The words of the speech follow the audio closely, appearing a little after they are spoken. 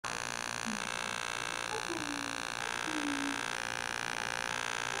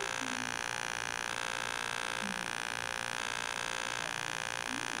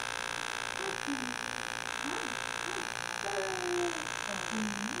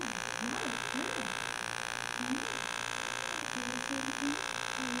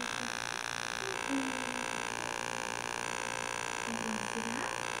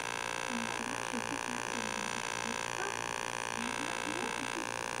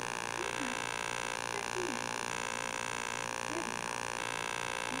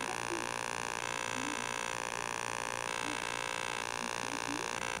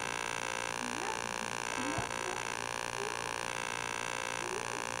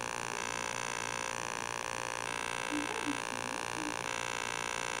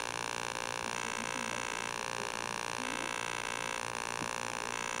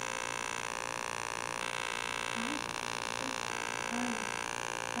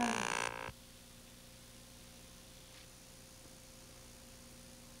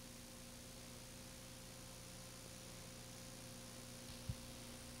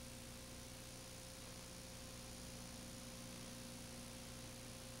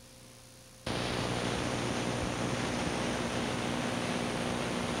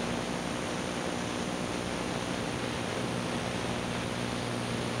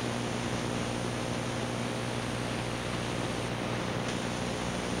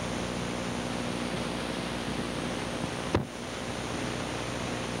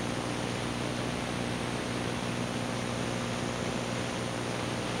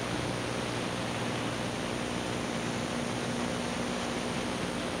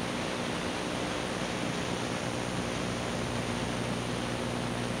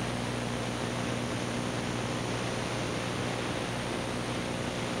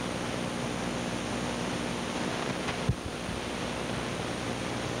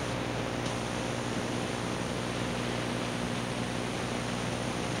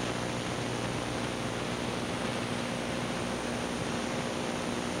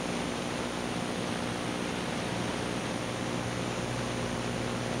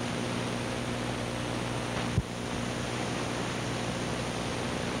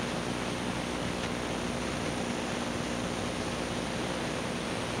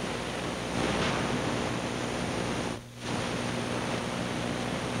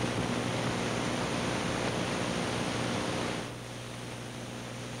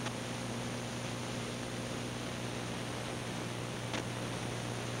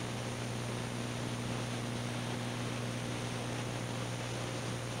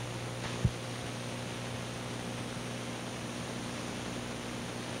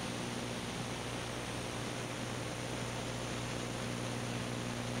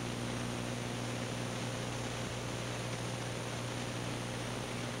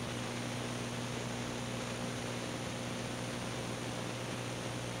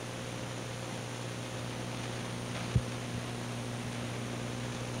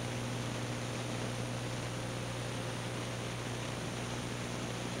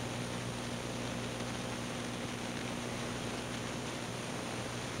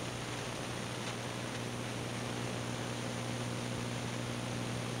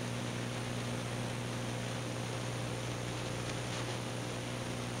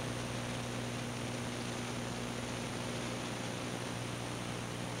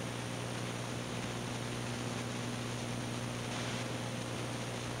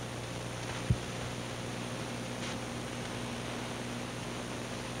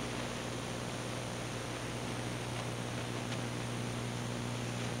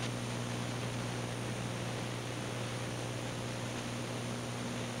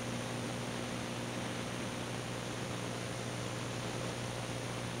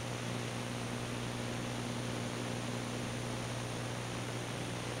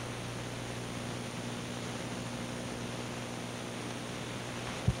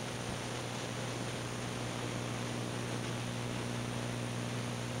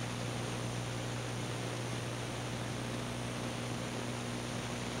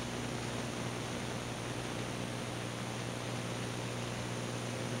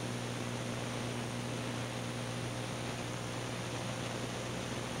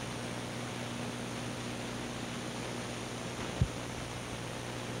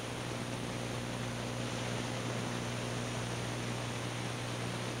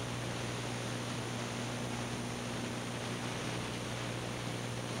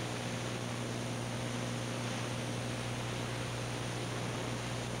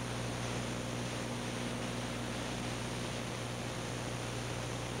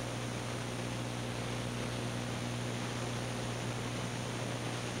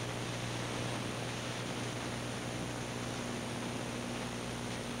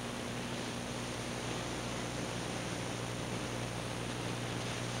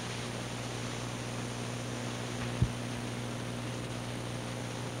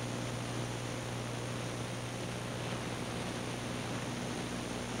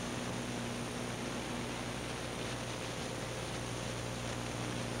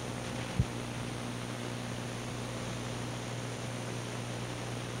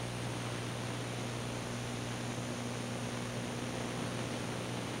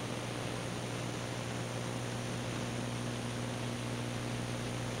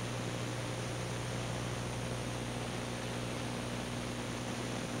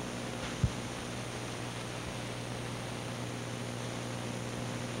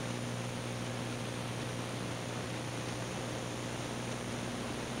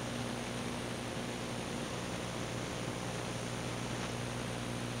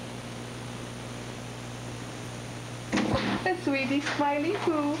A sweetie smiley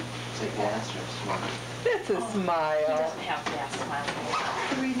Pooh. It's a gas or a smile? That's a smile. He doesn't have gas smiles.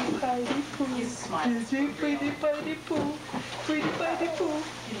 Sweetie Piety Pooh. He's smiling. Sweetie Piety Pooh. Sweetie Piety Pooh.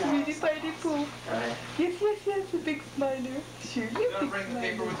 Sweetie Piety Pooh. Right. Yes, a big smiler. Sure, you're You a gonna big bring the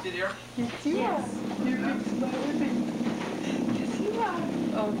paper smiler. with you, dear? Yes, you are. You're a big smiler, baby. Yes, you are.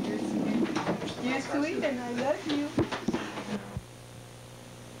 Oh, you're sweet. You're sweet and I love you.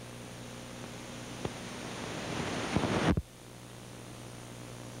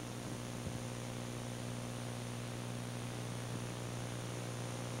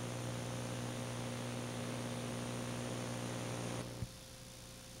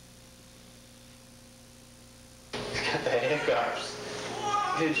 Got the hiccups.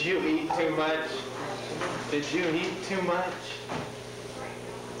 Did you eat too much? Did you eat too much?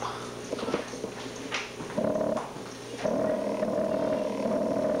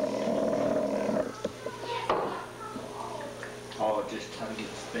 Oh, just trying to get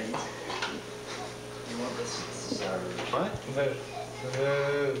the space. You want this served? What? Move.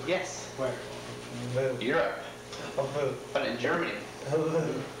 Move. Yes. Where? Move. Europe. Oh, move. But in Germany.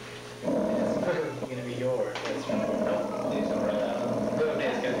 Move. It's gonna be yours. That's right. No, please don't write that.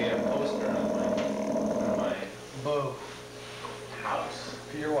 It's gonna be a poster on my Move. house.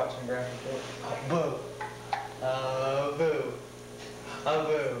 You're watching graphic. Move. Move.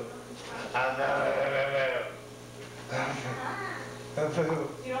 Move. Move.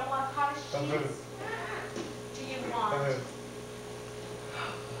 You don't want cottage cheese? Do you want? Move.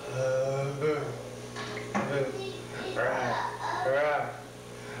 Move. Right. Right.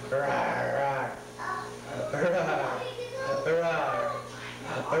 Right.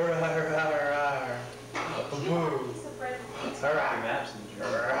 Move. Maps in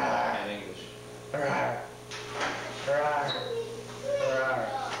German and English.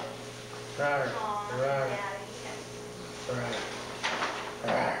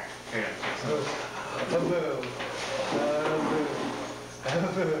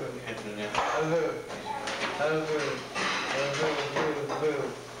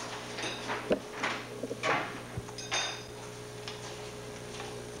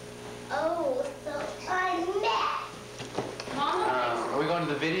 Oh, so I'm mad. Mama? Are we going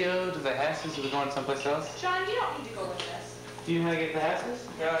to the video, to the Hasses, or are we going someplace else? John, you don't need to go with this. Do you want to get the Hasses?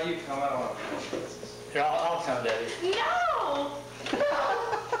 No, you come. I don't want to. Here, I'll come, Daddy. No!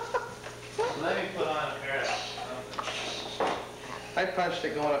 Let me put on a pair of... I punched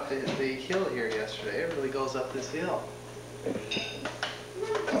it going up the hill here yesterday. It really goes up this hill. In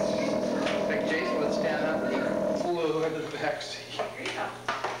fact, Jason would stand up and he flew into the back seat. Here you go.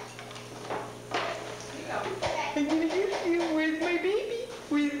 I'm gonna kiss you. Where's my baby?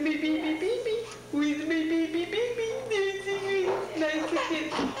 Where's my baby baby? Where's my baby baby? There's a nice to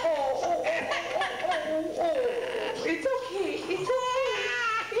kiss. Oh. It's okay. It's okay.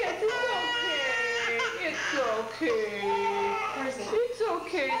 Yes, it's okay. It's okay. Where's it? It's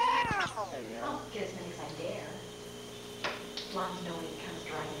okay. I'll get as many as I dare. As long as nobody comes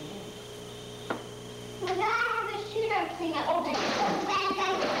driving in. Well, I have a shooter thing up there. Bad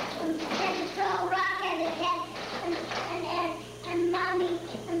guy and throw a rock at his head and mommy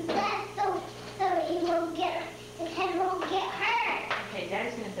and that so he won't get his head won't get hurt. Okay,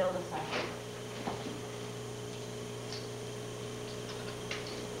 Daddy's gonna build us up.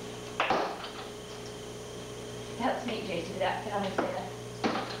 That's me, Jason. That can I say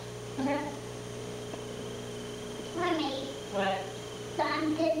that? Mommy, What?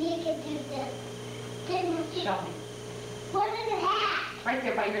 Son, then you can do this. Then you Show me. what does it have? Right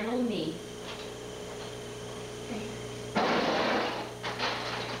there by your little knee.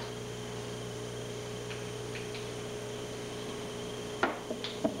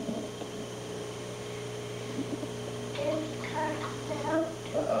 This cuts out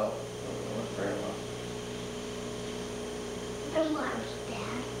Uh-oh. That's very well. the water's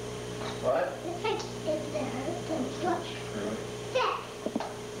down. What? If there's the flush. Really? That.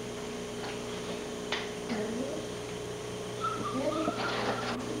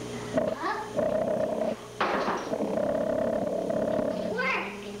 Work.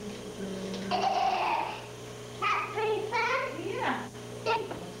 That's pretty fun. Yeah. Then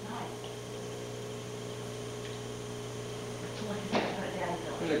That's nice. Look at that. What Daddy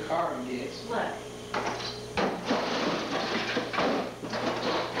built. In the car, yes. Look.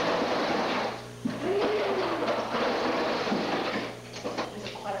 Is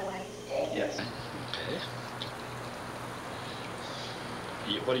it quite a way? Yes. Okay.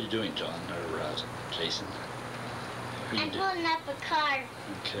 What are you doing, John, or Jason? What are you I'm doing? pulling up a car.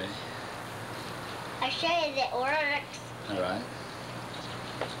 Okay. I'll show you that it works. All right.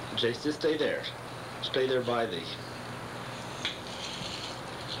 Jason, just stay there. Stay there by the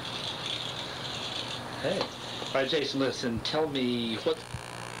Hey. All right, Jason, listen, tell me what...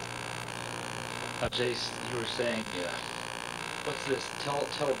 Jason, you were saying, what's this? Tell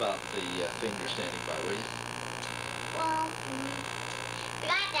about the thing you're standing by, will you? Well, I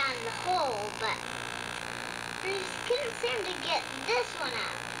got down the hole, but I just couldn't seem to get this one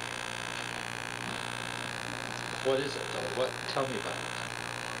out. What is it, though? What? Tell me about it.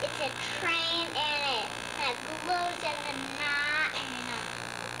 It's a train, and it has glues in the knot, and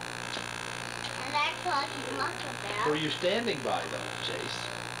that's all I can talk about. Who are you standing by, though, Jace?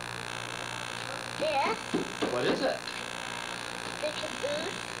 This, What is it? the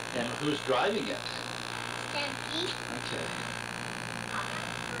caboose, And who's driving it? Stampede. Okay.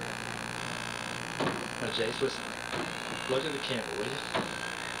 Now, Jace, listen. Look at the camera, will you?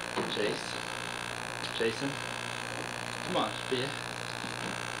 Jace? Jason? Come on, be it.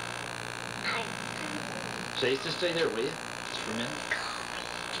 Jace, just stay there, will you? Just for a minute.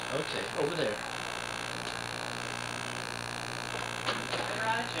 Okay, over there.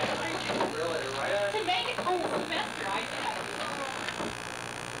 Really, right? To make it whole semester, I guess.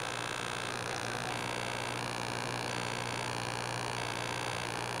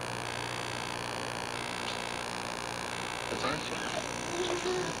 Attention.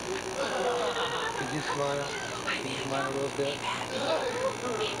 Could you smile? Can you smile a little bit? Hey,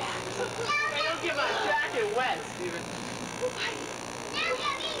 don't get my jacket wet, Steven.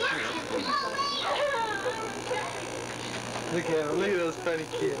 Look at him. Look at those funny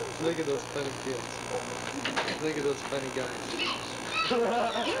kids. Look at those funny kids. Look at those funny guys.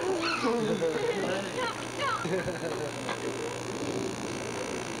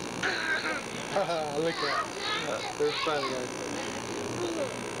 Look at them. They're funny guys.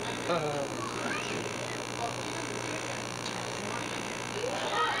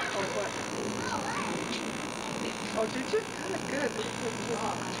 Oh, did you? Kind of good.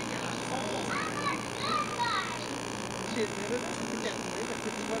 She admitted it? I can't believe it.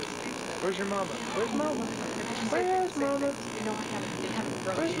 This is what it's teaching. Where's your mama? Where's mama? Where's mama? You know, they haven't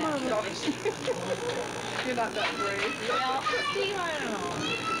broken Where's yet. mama? You're not that brave. Well, Steve, I don't know.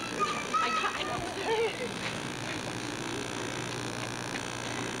 I don't.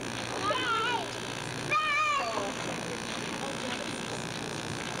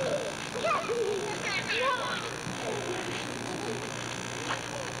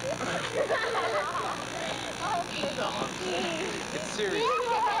 It's serious.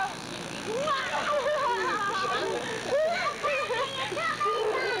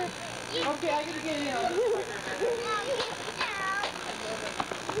 Okay, I gotta get in.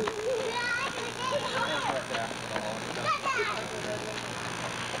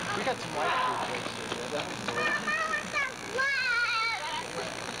 We got some white food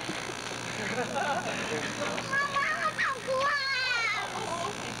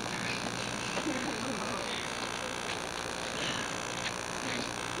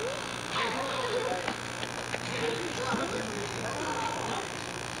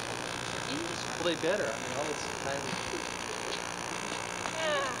Well, they better. I mean, all this time.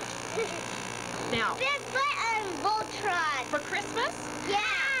 Now, Big button Voltron. for Christmas? Yeah.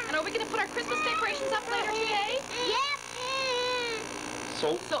 And are we going to put our Christmas decorations up later today? Yep.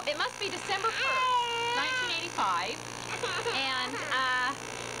 So, So it must be December 1st, 1985. And,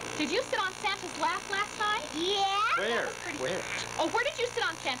 did you sit on Santa's lap last night? Yeah. Where? Where? Oh, where did you sit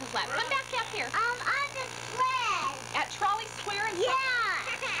on Santa's lap? Come back out here. On the sled. At Trolley Square in Yeah.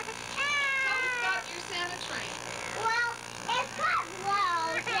 your Santa train? Well, it's got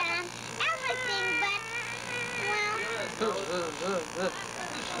rolls and everything, but, well,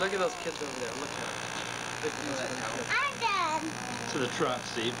 Look at those kids over there. Look at them. Look at these funny kids. I'm done. to the trunk,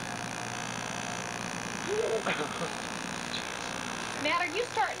 Steve. Matt, are you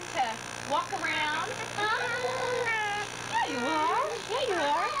starting to walk around? Yeah, you are. Yeah, you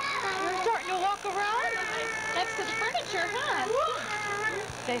are. You're starting to walk around next to the furniture, huh?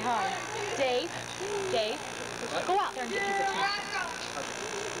 Say hi. Dave. Dave. Go out there and get his attention.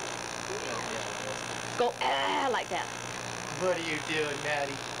 Go, like that. What are you doing,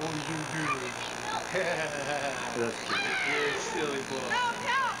 Maddie? What are you doing? That's cute. You're a silly boy.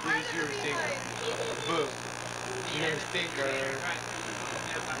 Here's your stinker. Boom. Your stinker.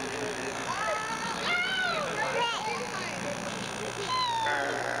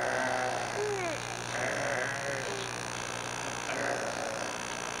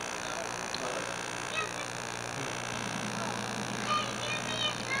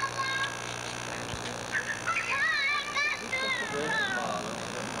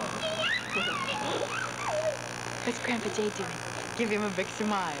 What's Grandpa Jay doing? Give him a big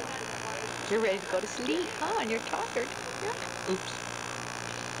smile. You're ready to go to sleep, huh? And you're tired. Yeah. Oops.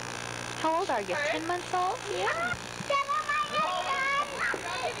 How old are you? 10 months old? Yeah.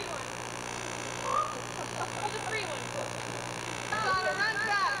 Donna, run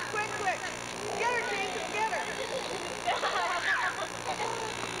fast. Quick, quick. Get her, Jason, get her.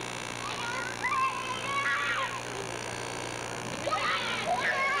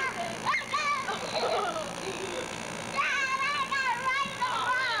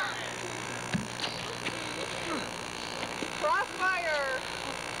 Crossfire.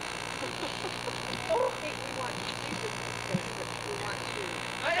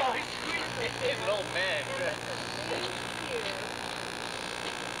 He's an old man.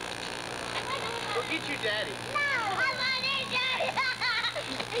 Go get your daddy. No, I want it, Daddy.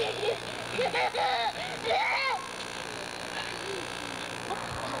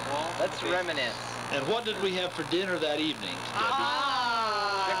 Let's reminisce. And what did we have for dinner that evening?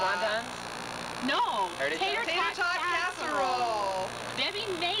 Good wontons? No. Tater Tot casserole. Debbie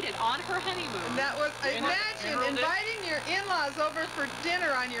made it on her honeymoon. And that was, imagine inviting your in-laws over for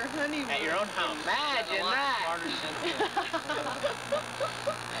dinner on your honeymoon. At your own house. Imagine that.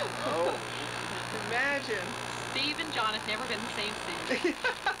 Oh. Imagine. Steve and John have never been the same since.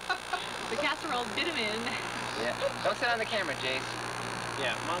 The casserole did him in. Yeah. Don't sit on the camera, Jace.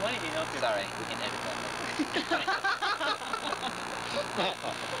 Yeah, Mom, why don't you help your... Sorry, we can edit that.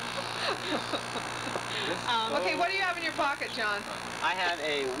 Okay, what do you have in your pocket, John? I have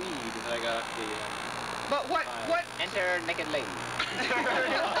a weed that I got off the... But what? Enter naked lady.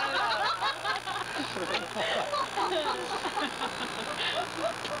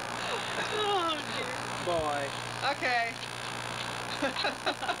 Oh, dear. Boy. Okay.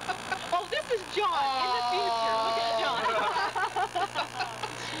 Oh, this is John in the future. Look at John.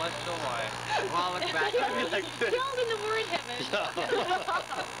 Much so why. Well, I'll look back at me like this. Killed in the word heaven.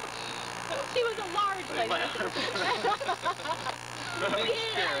 She was a large lady. Big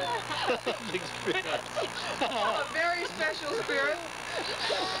spirit. Big spirit. A very special spirit.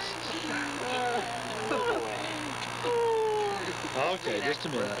 Okay, just a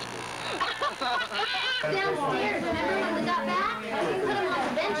minute. Downstairs, remember when we got back? We put him on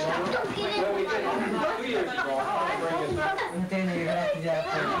the bench. Don't get in. Well, we did 2 years ago.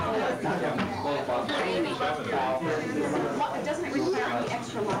 It doesn't require any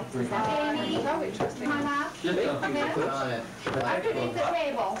extra lights. Is that Amy? My lap? Underneath the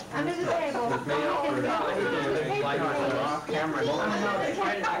table. Under the table.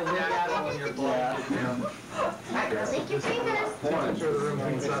 Take your fingers. Temperature of the room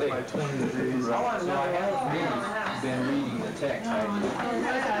heats up by 20 degrees. I want to know how been reading the text. I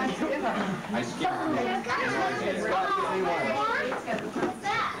skipped it. What's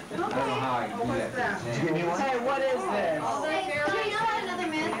that? I don't know how I can do that. Hey, what is this? Another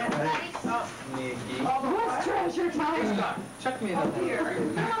minute, buddy. What's treasure time? Check me out. No,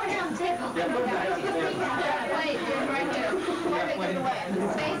 down table. Wait, right there.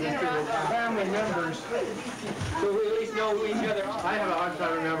 Family members. So we at least know who each other are. I have a hard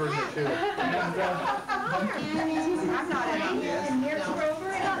time remembering it too. I'm not in on this. And here's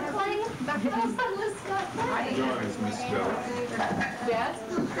Grover and playing. John's misspelled. Yes?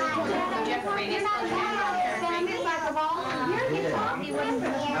 Jeffrey is like a ball. You're the coffee one.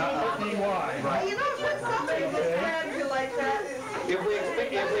 Why? You know, when somebody just grabs you like that, If we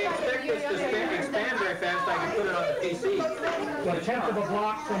expect this to expand very fast, I can put it on the PC. A tenth of a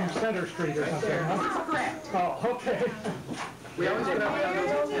block from Center Street or something, huh? Correct. Oh, okay. We always put up on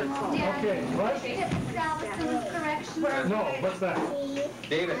those. Okay, what? Galveston's correction. No, what's that?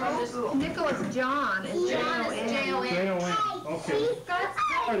 David. Nicholas John is John is J-O-N. J-O-N. Okay.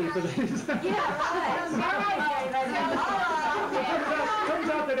 Sorry for these. Turns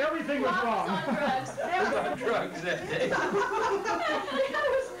out that everything was wrong. Drugs that day.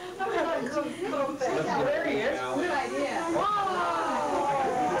 there he is. Good idea.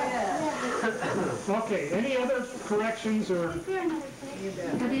 Okay, any other corrections or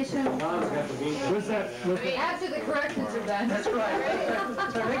Addition. was that? After the corrections are done. That's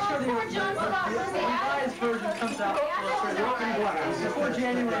right. So make sure the revised version comes out for broken glass before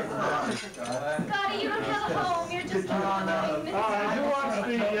January 1st. Scotty, you don't have a home. You're just All right,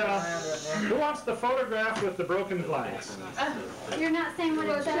 who wants the photograph with the broken glass? You're not saying what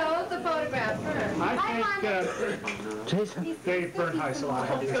it says. Show us the photograph first. I think Dave Bernheisel will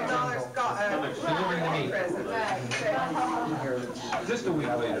have $2 present. Just a week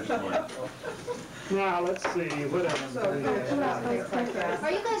later. Now, let's see, what else? Are you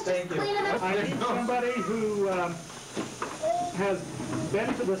guys just cleaning up? I need somebody who has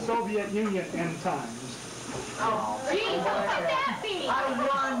been to the Soviet Union in times. Gee, what would that be? I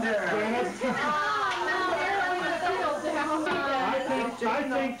think I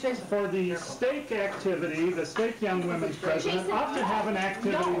think for the stake activity, the stake young women's president ought to have an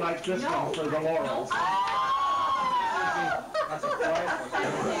activity like this one for the laurels. That's a quiet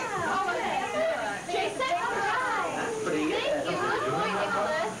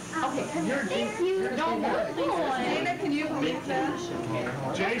Thank you. Don't worry. Dana, can you believe that?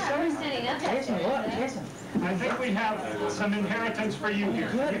 Jason, Jason, what? Jason. I think we have some inheritance for you here.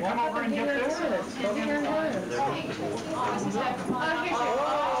 Can you come over and get this?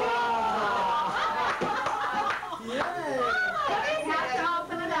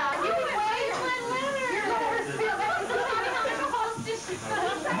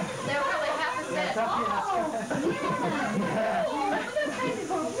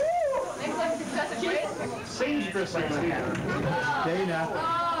 Seamstress is here. Dana.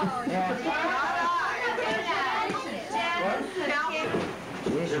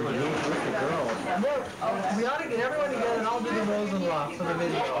 We ought to get everyone together and I'll do the Rosenlofs for the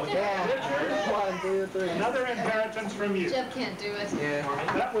video. Yeah. 1, 2, 3. Another inheritance from you. Jeff can't do it. Yeah.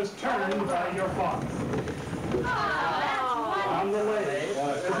 That was turned by your father. On the lake.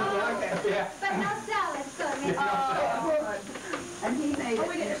 Yeah. But no salad, so and he made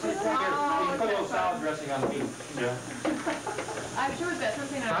it. Put a little salad dressing on the meat. Yeah. I'm sure that's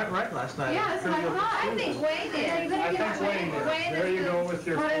something Right last night. Yeah, that's what I thought. I think Wayne did. I think Wayne did. There you go with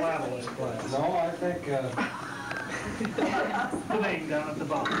your philatelist class. No, I think, The name down at the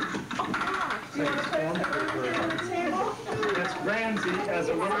bottom. It's Ramsey as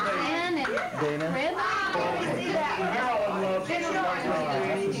a little baby. Dana. Marilyn loves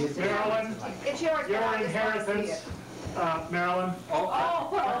Marilyn, It's yours. your inheritance. Marilyn.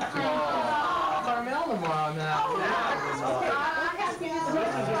 Carmel tomorrow now. This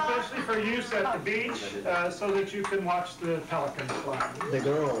is especially for use at the beach, so that you can watch the pelicans fly. The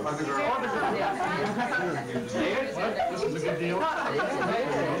girls. Or the girls. This is a good deal.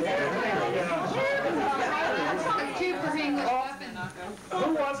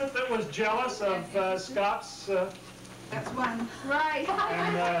 Who was it that was jealous of Scott's? That's one. Right.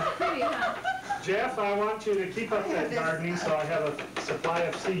 And Pretty, huh? Jeff, I want you to keep up that gardening so I have a supply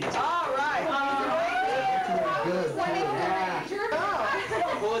of seeds. All right. Good. That's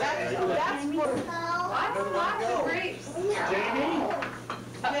Lots of grapes. Jamie?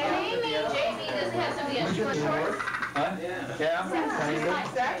 Jamie doesn't have some of the extra shorts. Huh? Yeah.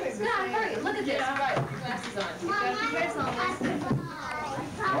 exactly the Scott, same. hurry, look at this. Right, your glasses on. You've got your hairs on this.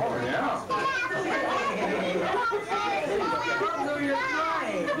 Oh, yeah.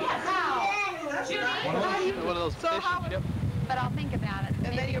 One of those fish. Yep. But I'll think about it.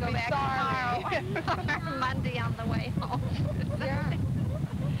 And then you'll be tomorrow. Monday on the way home.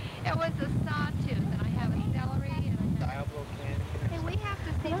 It was a sawtooth, and I have a celery, and I have... Hey, we have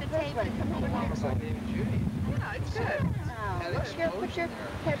to see the tape. Yeah, it's good. Put your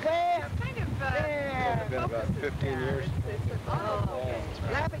head kind of, Been about 15 years.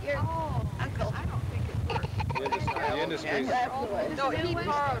 laugh at your uncle. I don't think it works. The industry's... No, he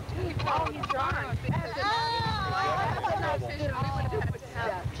borrowed. He's darn.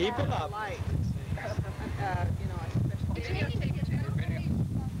 Keep it up.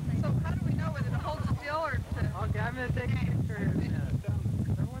 So how do we know whether to hold still or to... Okay, I'm going to take a picture here.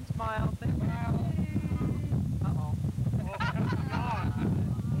 Everyone smile. Uh-oh.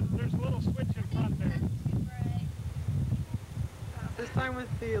 There's a little switch in front there. This time with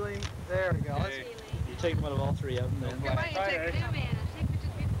feeling. There we go. You take one of all three of them then. Why don't you take a zoom in and see pictures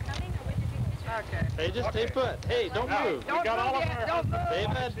of people coming, or would you do pictures? Okay. Hey, just stay put. Hey, don't move. We got all of our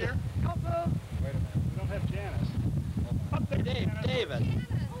David. here. Don't move. Wait a minute. We don't have Janice. Up there, Hey, Janice. David. Janice.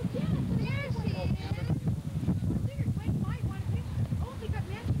 Oh, Janice, there she is. Weird. Wait, Mike, want a picture? Oh, they got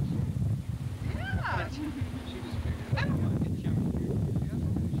matching shirts. Yeah.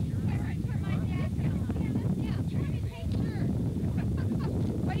 All right, put my jacket on. Yeah, let me take yours.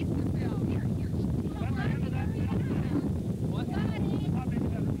 Wait, Phil. Here. What?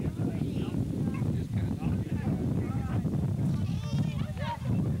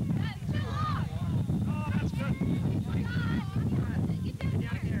 Get down.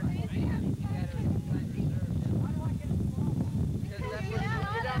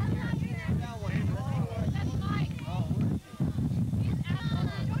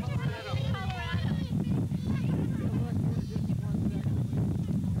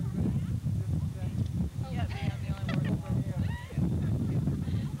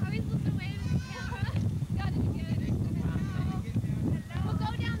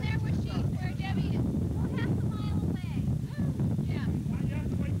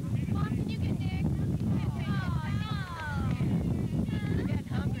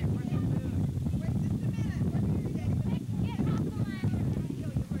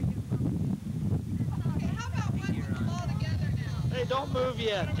 Hey, don't move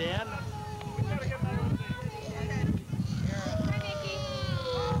yet, Jan.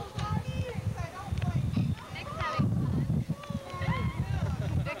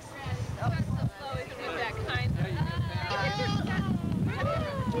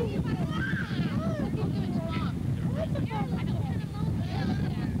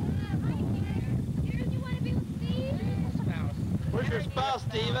 Where's your spouse,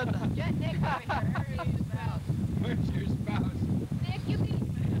 Steven? Get Nick over here. Where's your spouse? Nick, you can...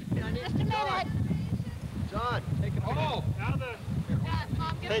 Just a minute. John, take it. Oh! Now the...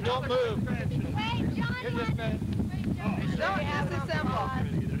 Hey, don't move. Wait, John. Here, just a minute. Don't disassemble.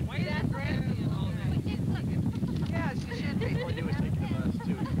 Wait, that's right. Yeah, she should be. All you do is take the bus,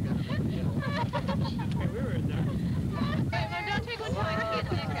 too. We were in there. Don't take one time.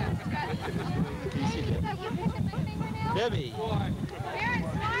 Easy, Debbie.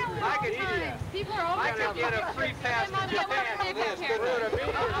 I could eat it. People are over I could get a free pass to Japan for this. Go to a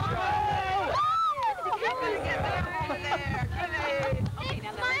meeting.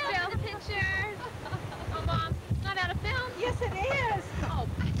 Smile for the picture. Oh, Mom, it's not out of film. Yes, it is. Oh.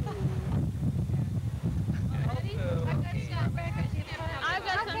 I've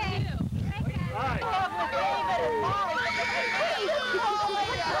got some too. All right.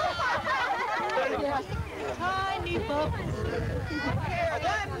 Tiny bubbles. Here,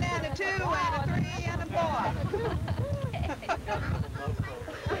 1 and a 2 and a 3 and a 4.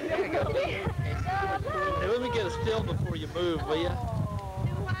 Hey, let me get a still before you move, will you?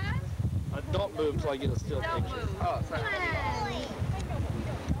 Don't move till I get a still picture. Oh, sorry.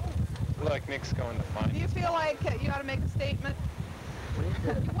 Look, Nick's going to find Do you feel like you ought to make a statement I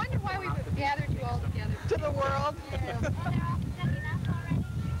wonder why we gathered you all together. to the world?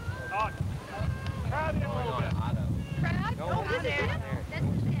 Crowd in a little bit. Crowd? Oh, this is it?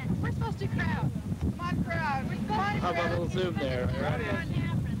 We're supposed to crowd. Come on, crowd. Come on, How about a little zoom there?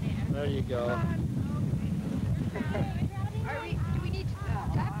 There you go. Do we need to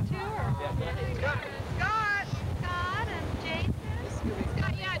talk to or? Scott. Scott and Jason?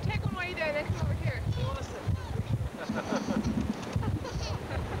 Scott, yeah, take one while you're there, then come over here.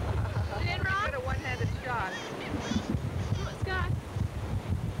 Did it wrong? Get a one-handed shot. Scott.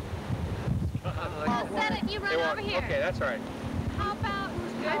 Set it, you run over here. Okay, that's all right. How about...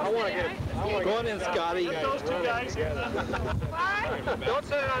 I want to get it. Go on in, Scotty. Get those two guys in the... Don't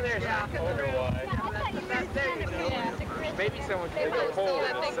set it on there, Scott. I wonder why. There you go. Maybe someone can take a pole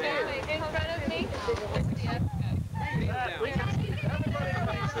and sand. In front of me?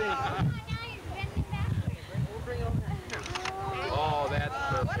 Oh, that's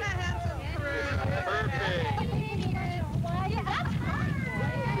perfect. What a handsome crew. Perfect.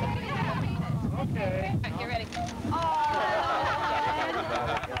 Okay. You're ready.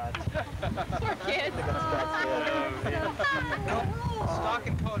 Poor kids. Stock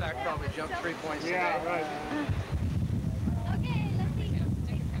and Kodak probably jumped 3 points today. Yeah, right. Okay, let's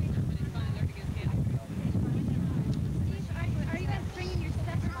see. Are you guys bringing your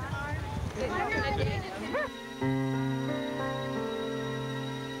stuff tomorrow?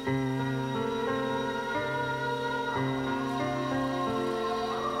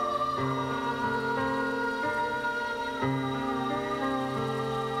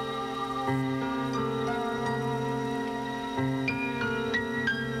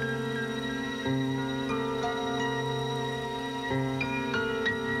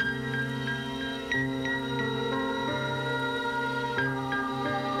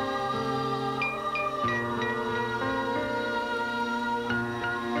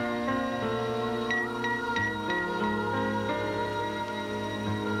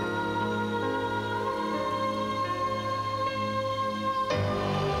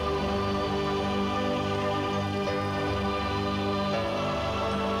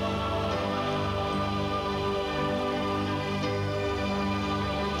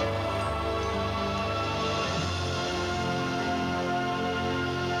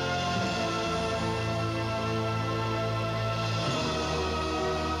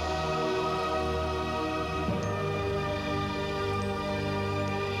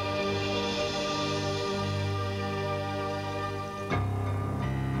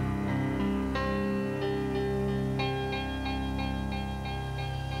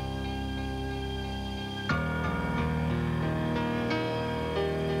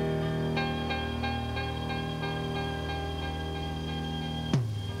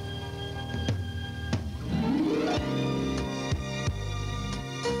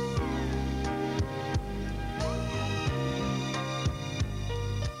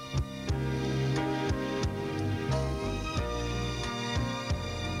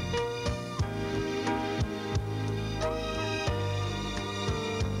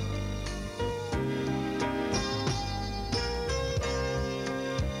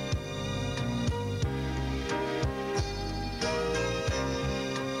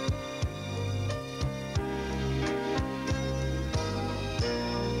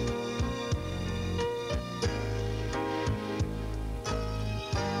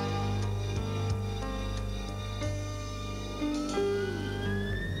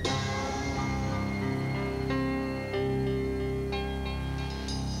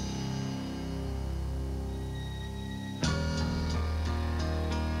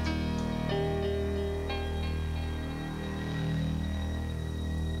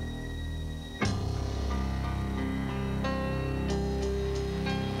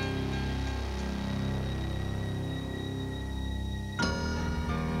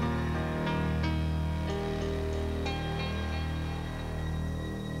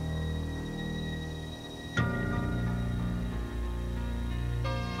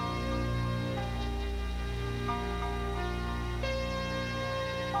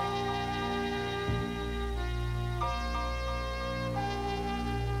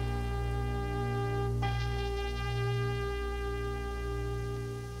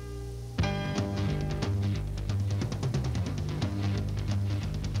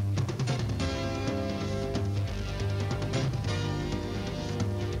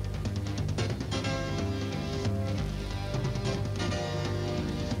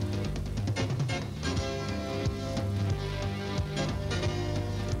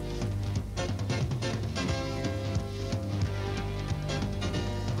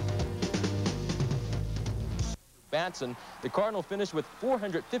 Batson. The Cardinal finished with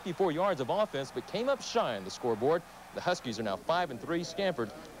 454 yards of offense, but came up shy on the scoreboard. The Huskies are now 5-3, Scampert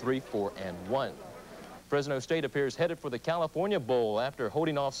 3-4-1. Fresno State appears headed for the California Bowl after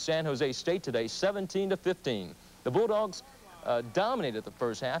holding off San Jose State today 17-15. The Bulldogs dominated the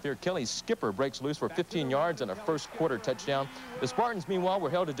first half. Here, Kelly Skipper breaks loose for 15 yards and a first-quarter touchdown. The Spartans, meanwhile, were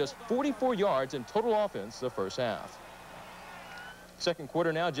held to just 44 yards in total offense the first half. Second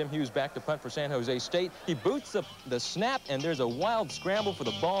quarter now, Jim Hughes back to punt for San Jose State. He boots the snap, and there's a wild scramble for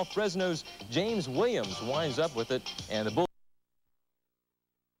the ball. Fresno's James Williams winds up with it, and the Bulldogs